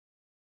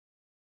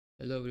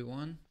Hello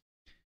everyone,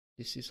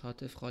 this is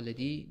Hatef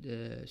Khaledi,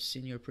 the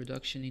Senior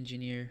Production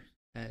Engineer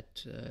at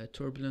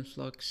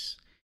TurbulentFlux,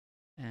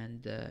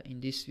 and in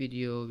this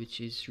video,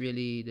 which is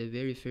really the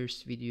very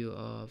first video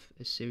of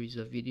a series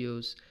of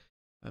videos,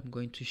 I'm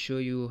going to show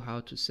you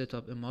how to set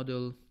up a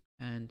model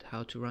and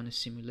how to run a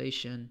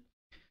simulation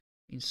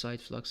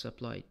inside FLUX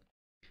Applied.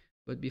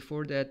 But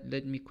before that,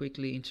 let me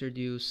quickly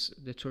introduce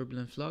the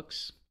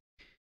TurbulentFlux.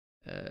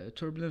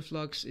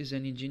 TurbulentFlux is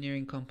an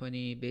engineering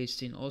company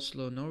based in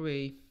Oslo,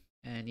 Norway,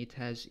 and it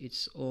has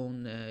its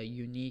own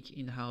unique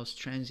in-house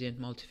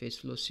transient multiphase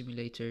flow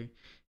simulator.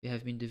 We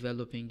have been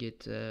developing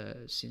it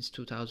since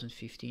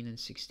 2015 and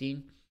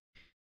 16.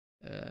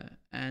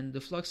 And the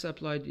FLUX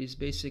Applied is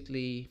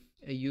basically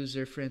a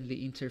user-friendly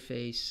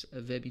interface,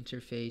 a web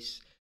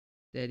interface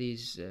that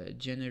is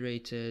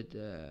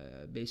generated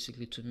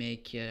basically to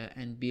make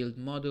and build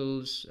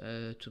models,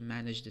 to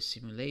manage the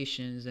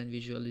simulations and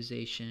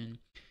visualization,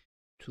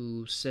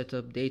 to set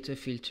up data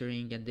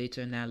filtering and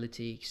data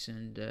analytics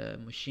and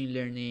machine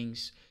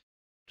learnings,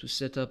 to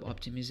set up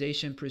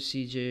optimization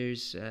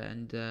procedures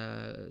and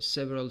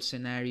several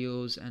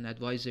scenarios and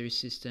advisory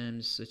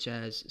systems such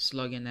as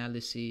slug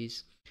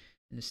analysis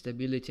and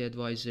stability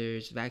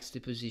advisors, wax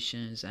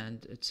depositions,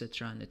 and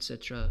etc. and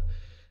etc.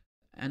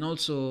 And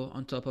also,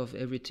 on top of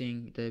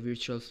everything, the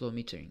virtual flow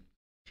metering.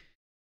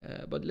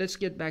 But let's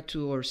get back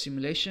to our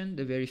simulation,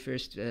 the very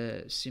first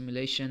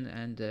simulation,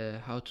 and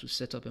how to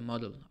set up a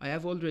model. I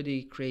have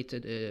already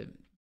created a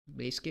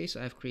base case.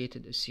 I have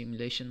created a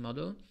simulation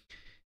model,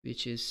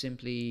 which is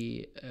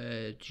simply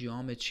a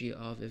geometry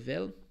of a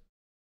well.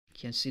 You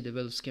can see the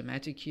well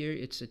schematic here.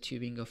 It's a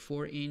tubing of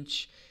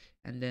 4-inch,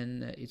 and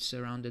then it's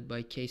surrounded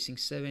by casing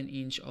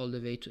 7-inch all the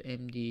way to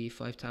MD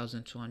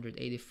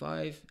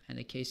 5285, and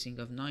a casing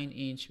of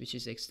 9-inch, which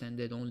is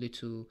extended only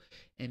to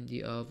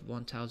MD of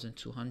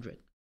 1200.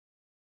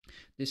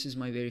 This is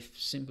my very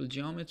simple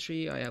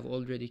geometry I have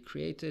already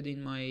created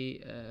in my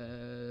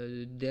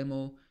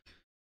demo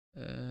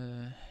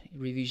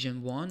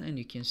revision 1, and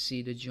you can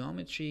see the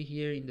geometry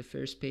here in the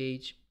first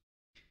page.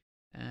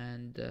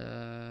 And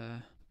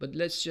but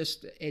let's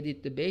just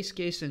edit the base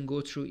case and go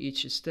through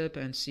each step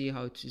and see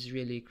how it is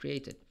really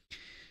created.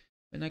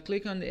 When I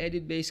click on the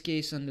edit base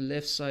case, on the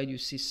left side you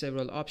see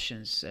several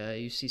options.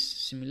 You see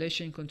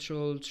simulation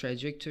control,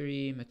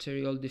 trajectory,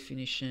 material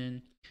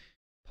definition,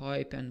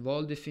 pipe and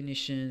wall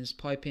definitions,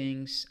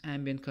 pipings,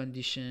 ambient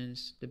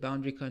conditions, the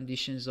boundary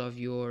conditions of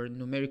your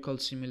numerical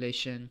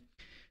simulation,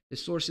 the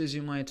sources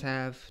you might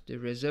have, the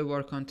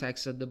reservoir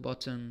contacts at the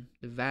bottom,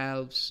 the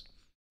valves,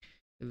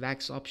 the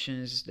wax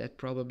options that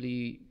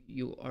probably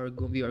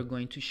we are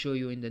going to show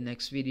you in the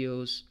next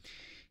videos,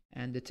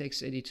 and the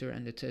text editor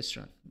and the test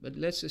run. But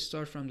let's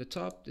start from the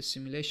top, the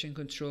simulation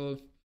control.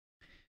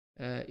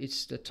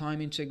 It's the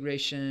time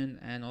integration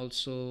and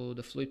also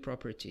the fluid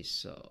properties.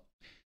 So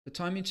the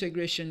time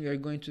integration, we are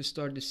going to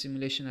start the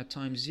simulation at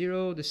time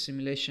 0. The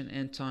simulation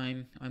end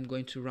time, I'm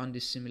going to run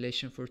this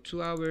simulation for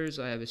 2 hours.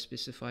 I have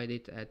specified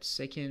it at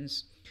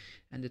seconds,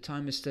 and the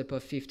time step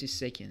of 50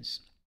 seconds.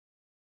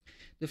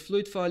 The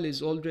fluid file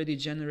is already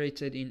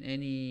generated in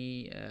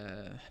any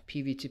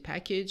PVT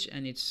package,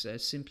 and it's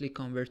simply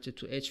converted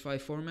to H5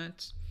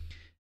 format.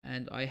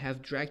 And I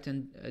have dragged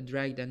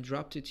and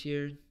dropped it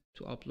here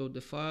to upload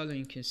the file, and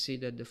you can see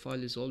that the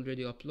file is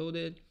already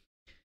uploaded.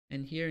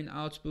 And here in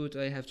output,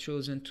 I have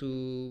chosen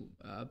to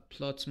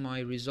plot my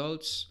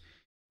results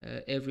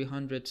every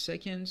 100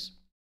 seconds.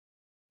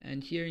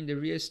 And here in the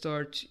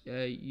restart,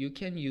 you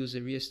can use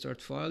a restart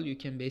file. You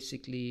can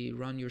basically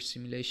run your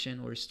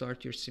simulation or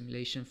start your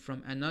simulation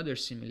from another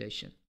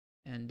simulation.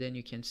 And then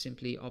you can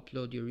simply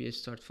upload your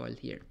restart file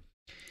here.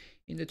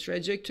 In the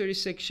trajectory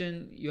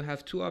section, you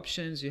have two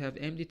options. You have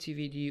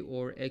MDTVD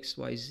or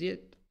XYZ.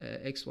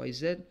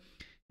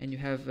 And you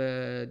have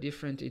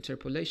different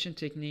interpolation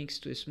techniques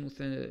to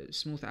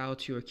smooth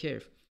out your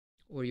curve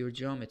or your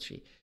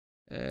geometry.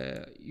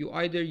 You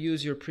either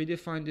use your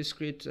predefined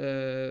discrete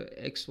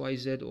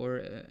XYZ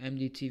or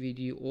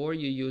MDTVD, or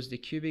you use the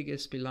cubic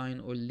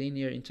spline or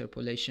linear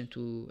interpolation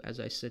to, as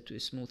I said, to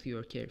smooth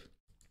your curve.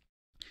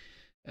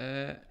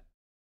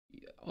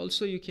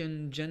 Also, you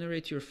can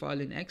generate your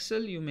file in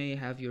Excel. You may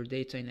have your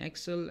data in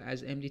Excel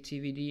as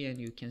MDTVD, and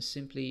you can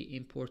simply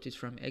import it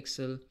from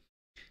Excel.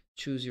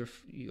 Choose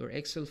your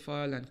Excel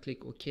file and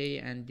click OK,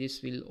 and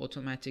this will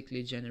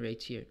automatically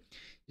generate here.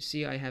 You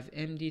see I have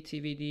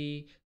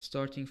MDTVD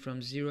starting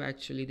from 0,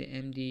 actually the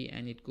MD,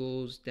 and it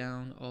goes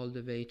down all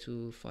the way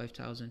to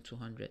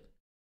 5200.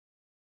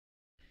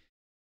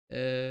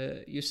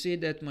 You see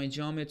that my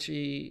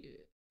geometry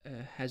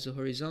has a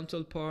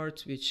horizontal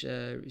part which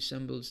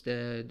resembles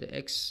the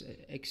X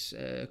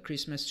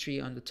Christmas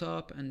tree on the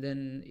top, and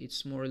then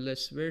it's more or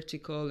less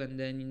vertical, and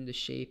then in the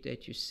shape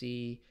that you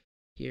see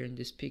here in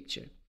this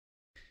picture.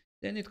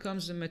 Then it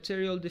comes the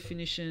material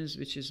definitions,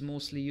 which is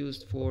mostly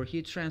used for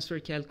heat transfer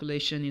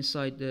calculation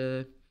inside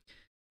the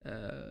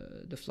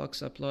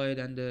FLUX Applied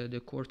and the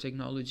core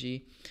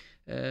technology.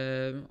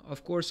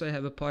 Of course, I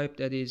have a pipe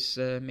that is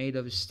made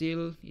of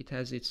steel. It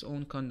has its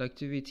own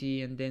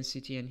conductivity and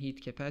density and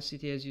heat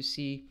capacity, as you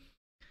see.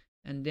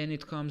 And then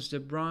it comes the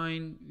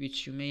brine,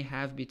 which you may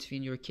have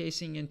between your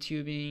casing and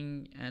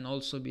tubing, and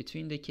also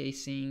between the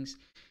casings.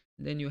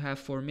 Then you have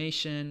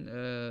formation,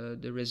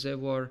 the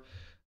reservoir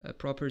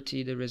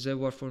property, the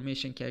reservoir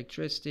formation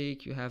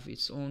characteristic. You have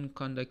its own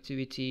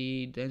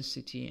conductivity,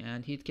 density,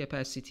 and heat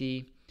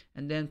capacity.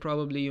 And then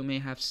probably you may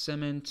have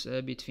cement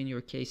between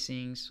your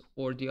casings,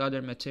 or the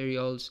other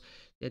materials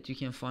that you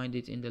can find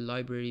it in the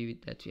library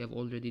that you have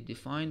already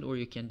defined, or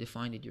you can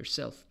define it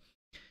yourself.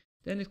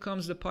 Then it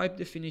comes the pipe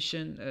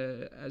definition.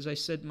 As I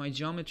said, my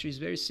geometry is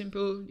very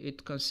simple.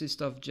 It consists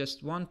of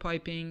just one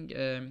piping,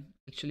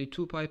 actually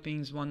two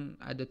pipings, one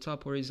at the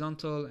top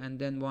horizontal, and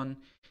then one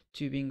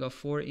tubing of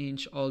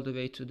 4-inch all the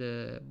way to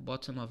the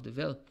bottom of the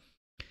well.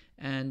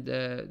 And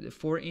the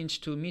 4-inch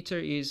to meter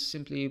is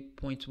simply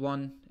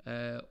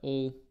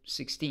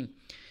 0.1016,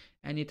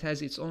 and it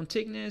has its own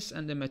thickness,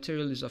 and the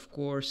material is of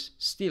course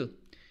steel.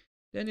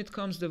 Then it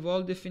comes the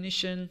wall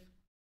definition.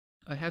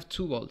 I have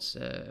two walls.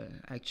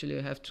 Actually,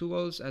 I have two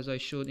walls as I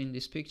showed in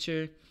this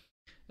picture.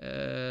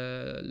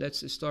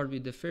 Let's start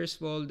with the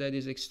first wall that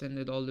is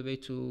extended all the way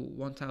to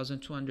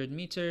 1200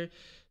 meter.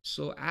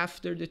 So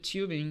after the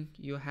tubing,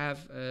 you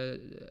have a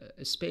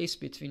space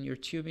between your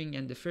tubing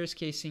and the first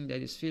casing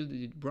that is filled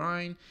with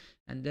brine,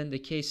 and then the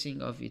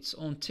casing of its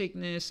own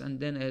thickness, and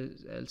then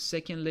a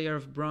second layer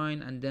of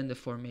brine, and then the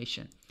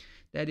formation.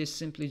 That is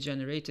simply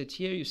generated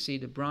here. You see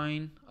the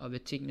brine of a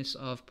thickness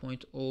of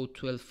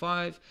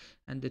 0.025,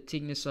 and the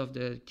thickness of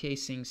the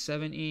casing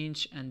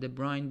 7-inch, and the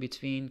brine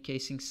between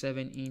casing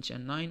 7-inch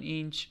and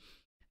 9-inch,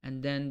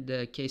 and then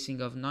the casing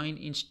of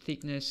 9-inch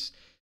thickness,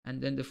 and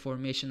then the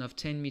formation of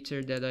 10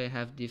 meter that I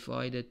have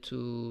divided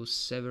to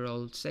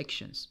several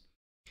sections.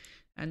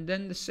 And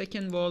then the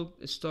second wall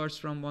starts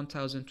from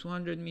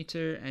 1200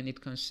 meter, and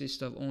it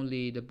consists of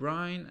only the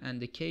brine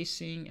and the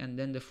casing, and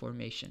then the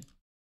formation.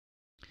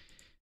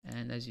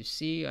 And as you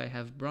see, I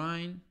have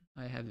brine,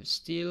 I have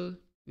steel,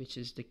 which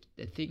is the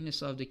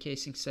thickness of the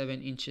casing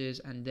 7 inches,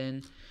 and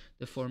then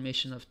the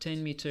formation of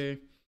 10 meter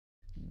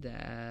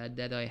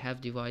that I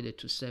have divided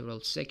to several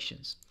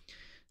sections.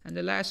 And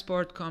the last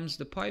part comes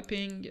the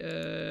piping,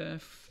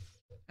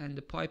 and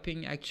the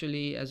piping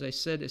actually, as I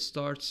said, it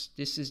starts,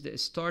 this is the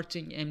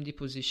starting MD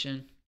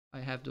position. I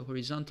have the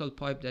horizontal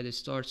pipe that it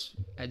starts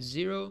at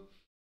 0.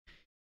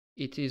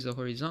 It is a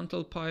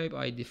horizontal pipe.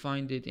 I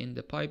defined it in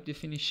the pipe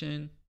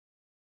definition,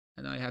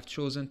 and I have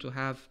chosen to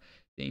have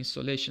the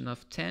insulation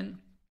of 10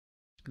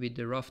 with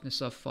the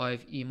roughness of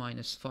 5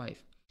 E-5.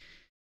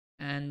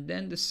 And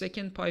then the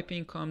second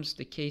piping comes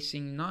the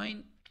casing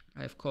 9.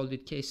 I've called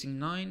it casing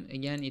 9.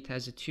 Again, it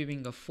has a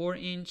tubing of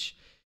 4-inch.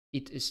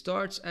 It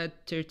starts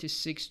at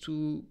 36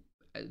 to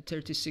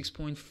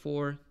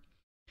 36.4,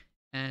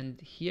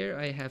 and here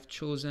I have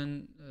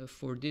chosen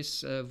for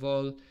this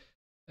wall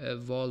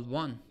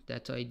 1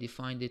 that I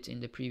defined it in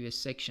the previous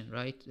section,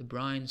 right? The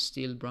brine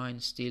steel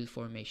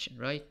formation,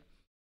 right?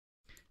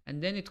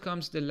 And then it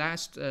comes the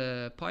last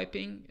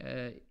piping.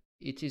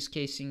 It is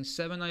casing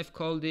 7, I've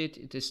called it.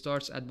 It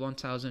starts at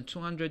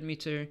 1200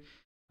 meter.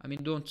 I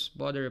mean, don't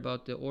bother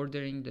about the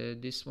ordering.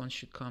 This one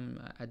should come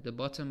at the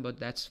bottom, but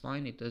that's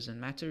fine. It doesn't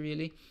matter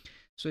really.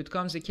 So it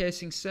comes the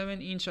casing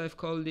 7-inch, I've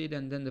called it,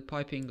 and then the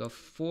piping of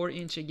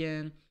 4-inch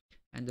again,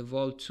 and the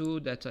wall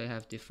 2 that I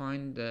have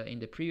defined in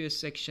the previous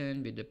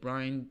section with the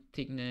brine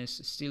thickness,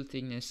 steel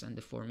thickness, and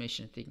the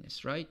formation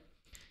thickness, right?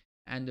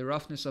 And the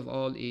roughness of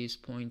all is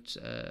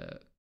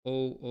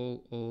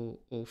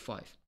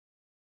 0.00005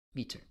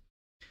 meter.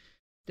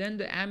 Then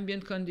the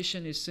ambient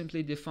condition is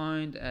simply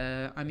defined.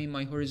 I mean,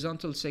 my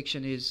horizontal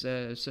section is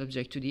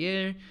subject to the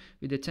air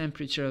with a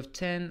temperature of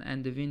 10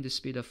 and the wind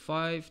speed of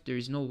 5. There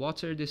is no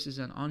water. This is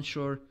an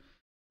onshore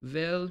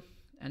well.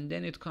 And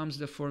then it comes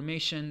the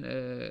formation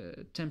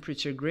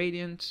temperature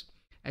gradient.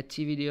 At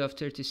TVD of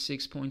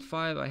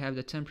 36.5, I have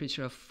the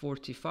temperature of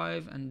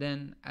 45. And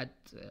then at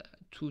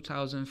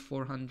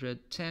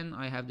 2410,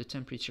 I have the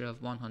temperature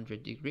of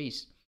 100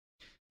 degrees.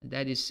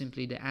 That is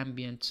simply the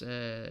ambient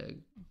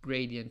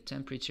gradient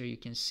temperature. You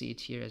can see it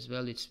here as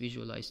well. It's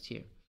visualized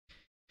here.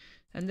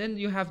 And then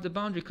you have the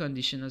boundary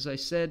condition. As I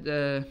said,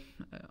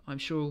 I'm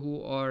sure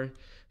who are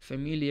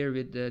familiar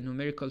with the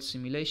numerical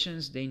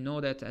simulations, they know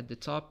that at the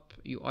top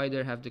you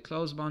either have the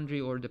closed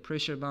boundary or the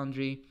pressure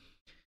boundary.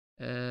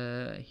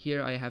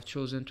 Here I have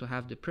chosen to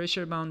have the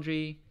pressure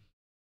boundary.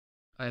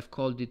 I have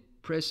called it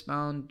press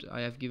bound.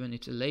 I have given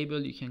it a label.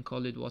 You can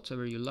call it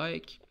whatever you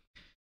like.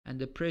 And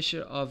the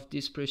pressure of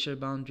this pressure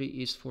boundary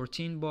is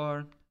 14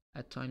 bar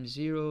at time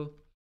 0,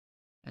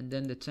 and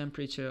then the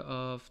temperature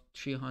of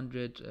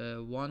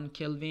 301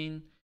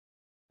 Kelvin,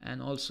 and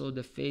also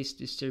the phase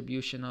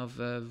distribution of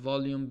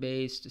volume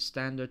based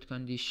standard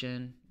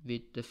condition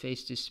with the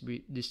phase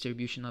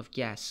distribution of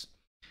gas.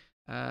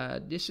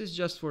 This is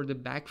just for the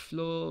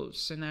backflow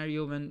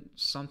scenario when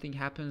something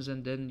happens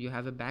and then you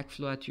have a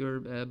backflow at your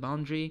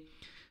boundary.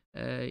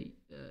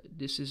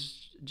 this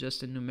is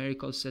just a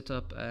numerical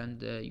setup,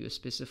 and you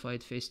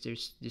specified phase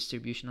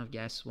distribution of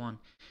gas 1.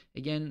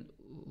 Again,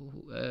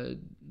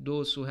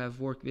 those who have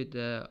worked with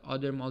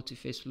other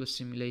multi-phase flow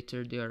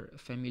simulator, they are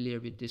familiar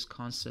with this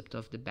concept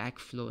of the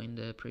backflow in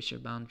the pressure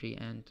boundary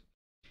and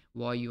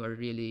why you are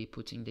really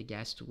putting the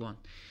gas to 1.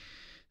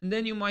 And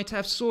then you might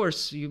have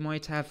source. You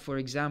might have, for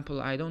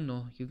example, I don't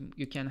know,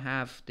 you can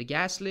have the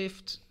gas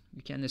lift.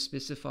 You can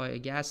specify a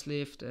gas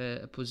lift,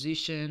 a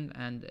position,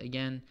 and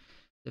again,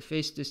 the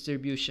phase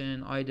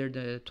distribution, either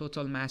the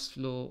total mass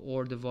flow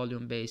or the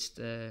volume-based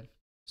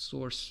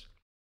source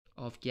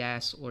of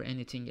gas or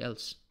anything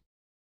else.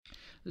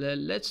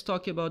 Let's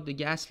talk about the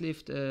gas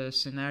lift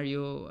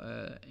scenario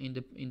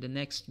in the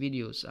next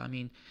videos. I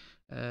mean,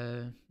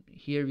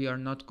 here we are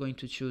not going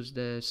to choose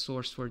the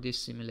source for this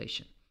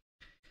simulation.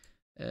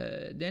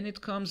 Then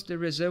it comes the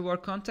reservoir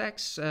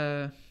contacts.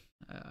 I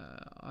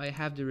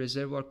have the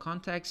reservoir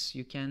contacts.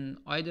 You can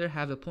either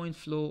have a point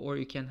flow or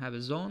you can have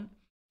a zone.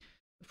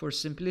 For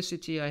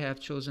simplicity, I have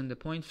chosen the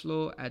point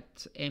flow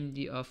at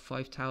MD of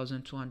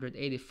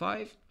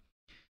 5285.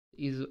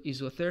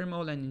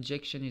 Isothermal and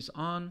injection is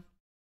on.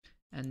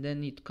 And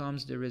then it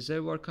comes the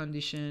reservoir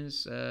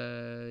conditions.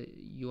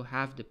 You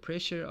have the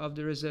pressure of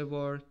the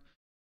reservoir,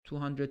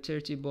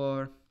 230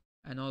 bar.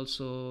 And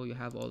also you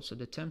have also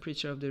the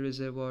temperature of the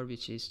reservoir,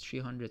 which is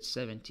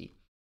 370.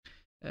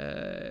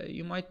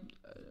 You might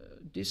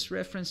this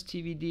reference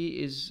TVD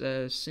is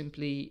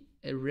simply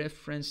a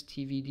reference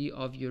TVD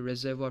of your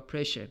reservoir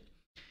pressure.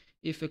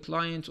 If a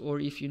client or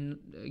if you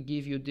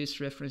give you this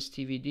reference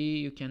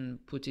TVD, you can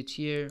put it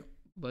here,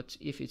 but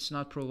if it's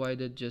not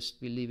provided, just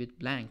we leave it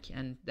blank.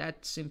 And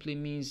that simply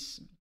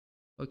means,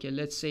 okay,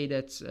 let's say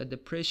that the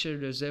pressure,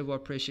 reservoir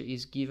pressure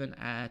is given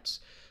at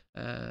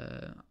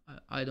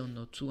I don't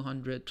know,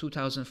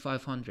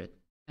 2500,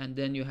 and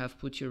then you have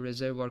put your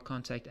reservoir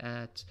contact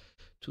at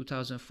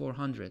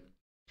 2400.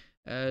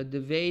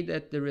 The way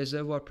that the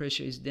reservoir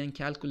pressure is then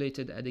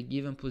calculated at a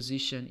given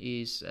position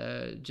is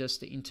just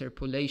the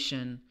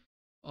interpolation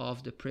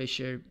of the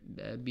pressure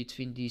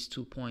between these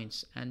 2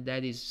 points, and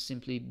that is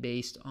simply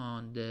based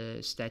on the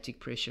static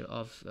pressure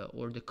of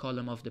or the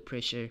column of the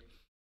pressure,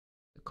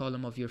 the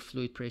column of your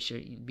fluid pressure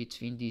in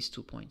between these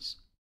 2 points.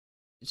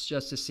 It's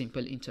just a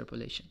simple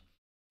interpolation.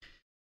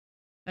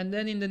 And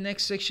then in the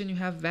next section you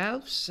have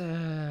valves.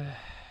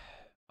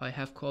 I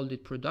have called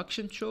it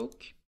production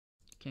choke.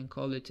 You can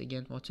call it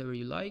again whatever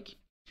you like.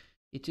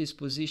 It is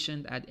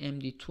positioned at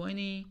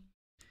MD20.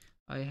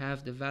 I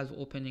have the valve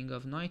opening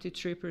of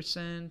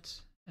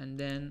 93%, and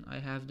then I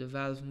have the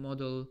valve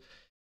model.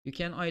 You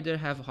can either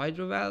have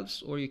hydro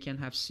valves or you can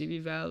have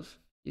CV valve.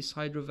 This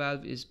hydro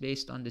valve is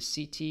based on the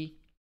CT.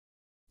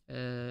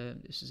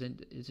 This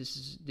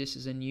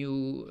is a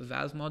new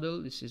valve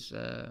model. This is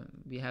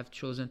we have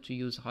chosen to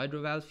use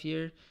hydro valve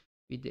here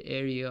with the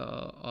area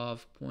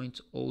of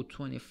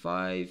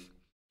 0.025,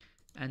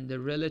 and the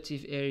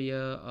relative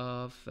area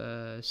of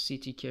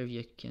CT curve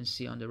you can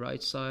see on the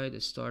right side.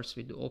 It starts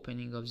with the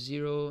opening of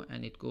 0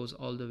 and it goes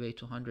all the way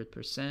to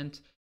 100%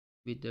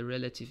 with the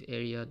relative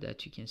area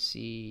that you can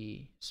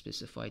see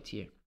specified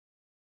here.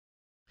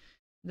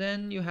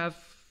 Then you have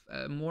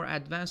more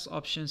advanced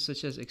options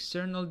such as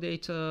external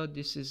data.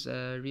 This is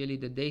really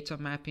the data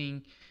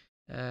mapping.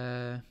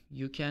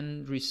 You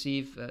can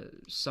receive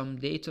some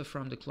data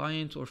from the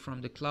client or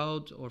from the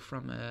cloud or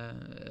from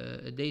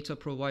a data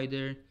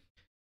provider,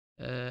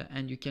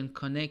 and you can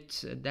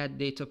connect that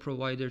data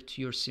provider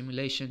to your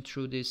simulation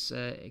through this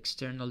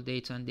external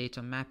data and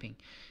data mapping.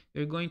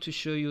 We're going to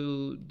show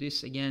you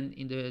this again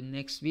in the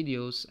next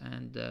videos,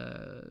 and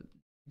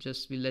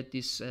just we let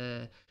this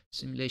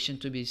simulation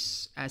to be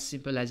as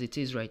simple as it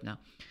is right now.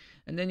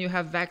 And then you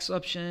have VAX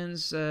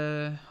options.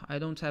 I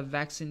don't have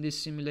VAX in this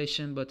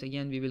simulation, but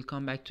again we will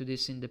come back to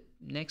this in the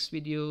next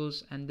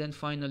videos. And then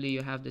finally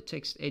you have the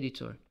text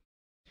editor.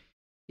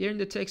 Here in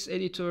the text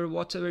editor,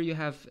 whatever you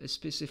have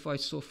specified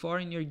so far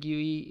in your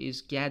GUI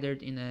is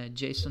gathered in a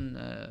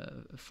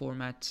JSON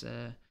format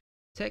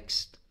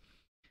text.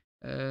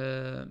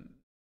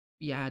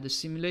 Yeah, the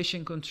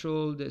simulation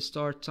control, the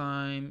start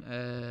time,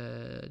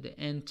 the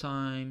end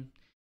time,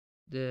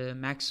 the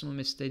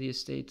maximum steady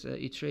state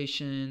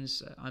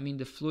iterations, I mean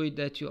the fluid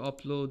that you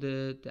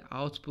uploaded, the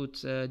output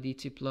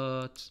DT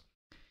plot,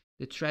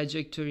 the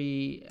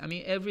trajectory, I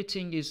mean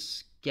everything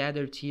is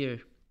gathered here.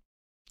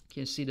 You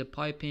can see the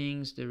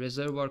pipings, the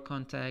reservoir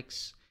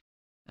contacts,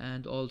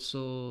 and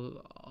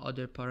also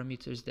other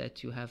parameters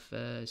that you have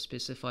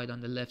specified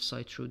on the left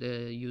side through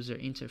the user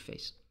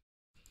interface.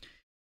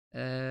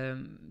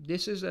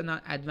 This is an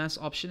advanced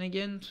option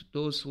again.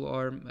 Those who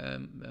are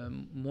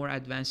more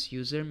advanced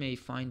user may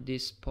find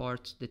this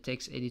part, the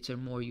text editor,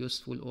 more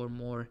useful or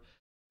more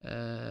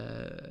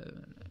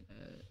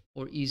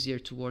or easier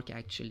to work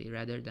actually,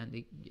 rather than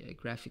the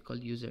graphical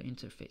user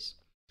interface.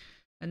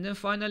 And then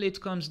finally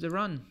it comes the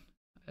run.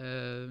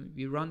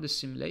 We run the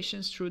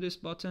simulations through this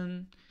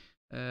button,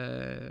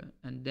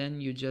 and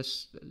then you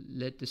just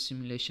let the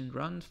simulation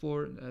run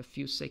for a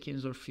few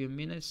seconds or few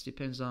minutes,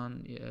 depends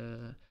on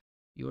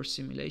your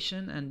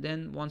simulation, and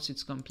then once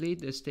it's complete,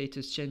 the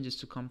status changes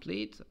to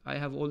complete. I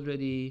have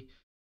already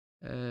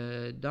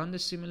done the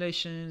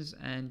simulations,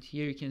 and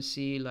here you can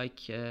see, like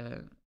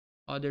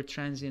other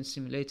transient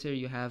simulator,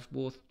 you have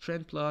both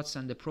trend plots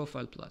and the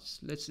profile plots.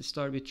 Let's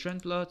start with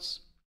trend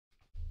plots.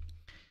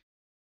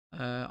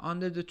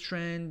 Under the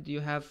trend, you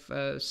have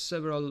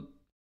several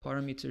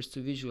parameters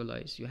to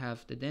visualize. You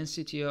have the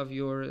density of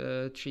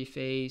your tree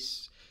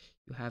face,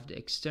 you have the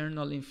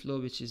external inflow,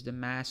 which is the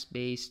mass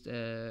based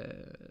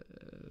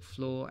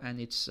flow, and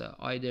it's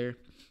either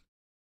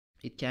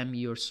it can be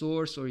your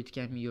source or it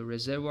can be your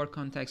reservoir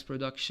contacts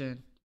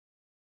production.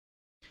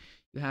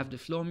 You have the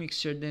flow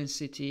mixture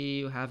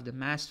density, you have the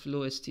mass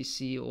flow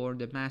STC or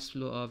the mass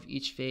flow of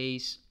each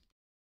phase,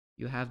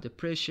 you have the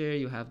pressure,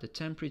 you have the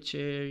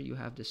temperature, you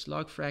have the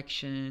slug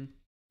fraction,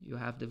 you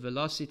have the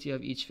velocity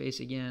of each phase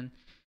again,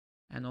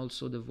 and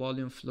also the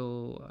volume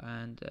flow,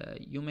 and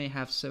you may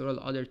have several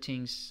other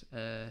things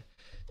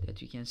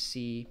that you can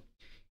see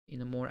in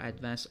the more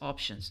advanced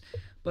options.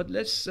 But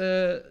let's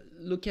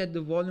look at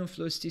the volume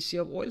flow STC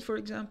of oil, for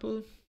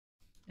example,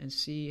 and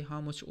see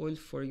how much oil,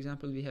 for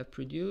example, we have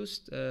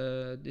produced.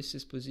 This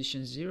is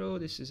position 0,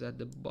 this is at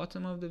the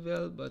bottom of the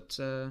well, but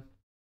you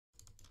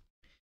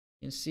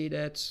can see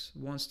that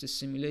once the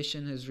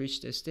simulation has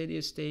reached a steady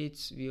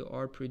state, we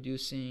are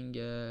producing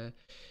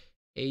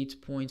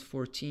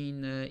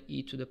 8.14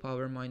 e to the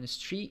power minus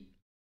 3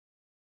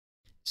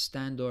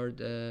 standard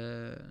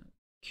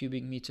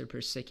cubic meter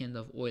per second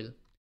of oil.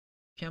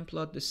 You can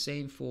plot the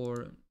same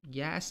for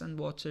gas and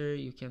water.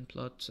 You can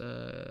plot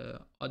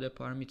other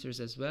parameters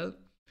as well.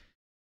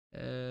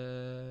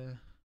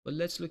 But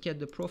let's look at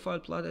the profile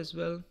plot as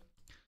well.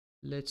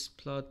 Let's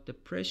plot the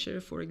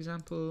pressure, for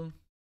example.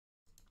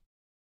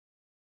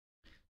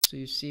 So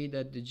you see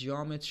that the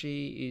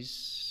geometry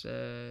is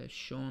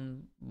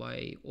shown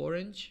by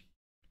orange.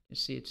 You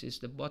see it is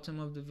the bottom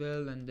of the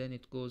well, and then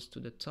it goes to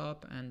the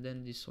top, and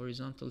then this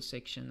horizontal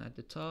section at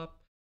the top.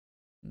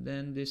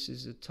 Then this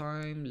is the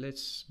time.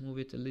 Let's move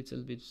it a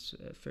little bit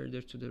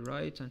further to the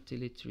right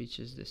until it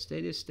reaches the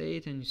steady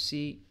state, and you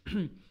see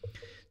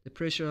the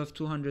pressure of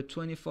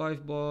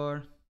 225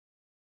 bar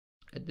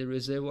at the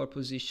reservoir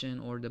position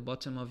or the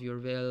bottom of your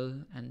well,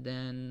 and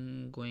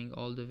then going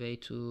all the way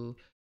to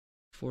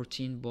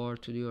 14 bar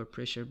to your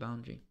pressure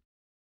boundary.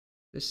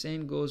 The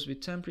same goes with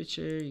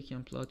temperature. You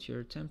can plot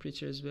your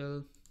temperature as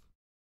well,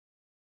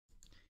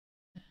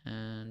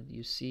 and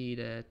you see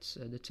that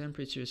the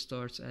temperature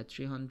starts at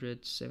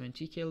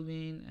 370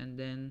 Kelvin and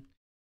then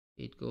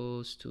it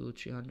goes to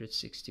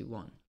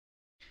 361.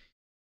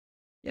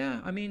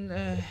 Yeah, I mean,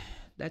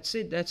 that's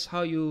it. That's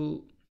how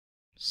you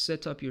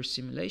set up your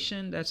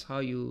simulation. That's how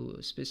you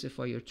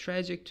specify your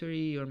trajectory,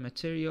 your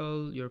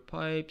material, your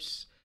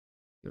pipes,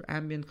 your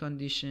ambient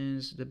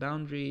conditions, the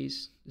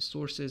boundaries, the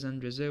sources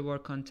and reservoir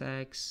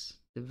contacts,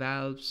 the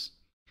valves,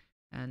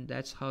 and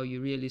that's how you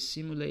really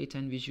simulate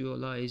and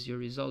visualize your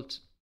result.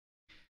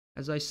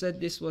 As I said,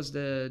 this was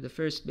the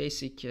first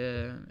basic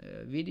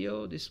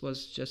video. This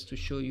was just to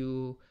show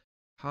you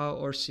how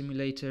our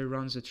simulator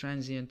runs a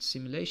transient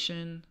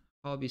simulation,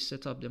 how we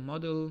set up the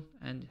model,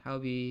 and how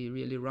we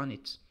really run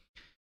it.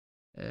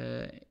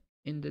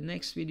 In the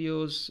next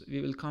videos,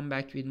 we will come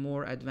back with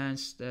more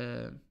advanced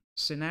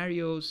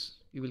scenarios.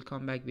 We will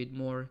come back with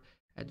more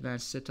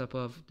advanced setup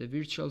of the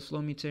virtual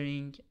flow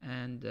metering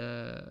and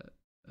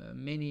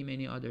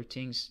many other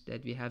things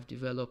that we have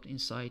developed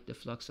inside the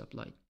FLUX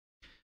Applied.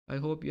 I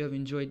hope you have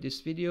enjoyed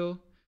this video.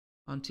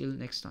 Until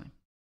next time.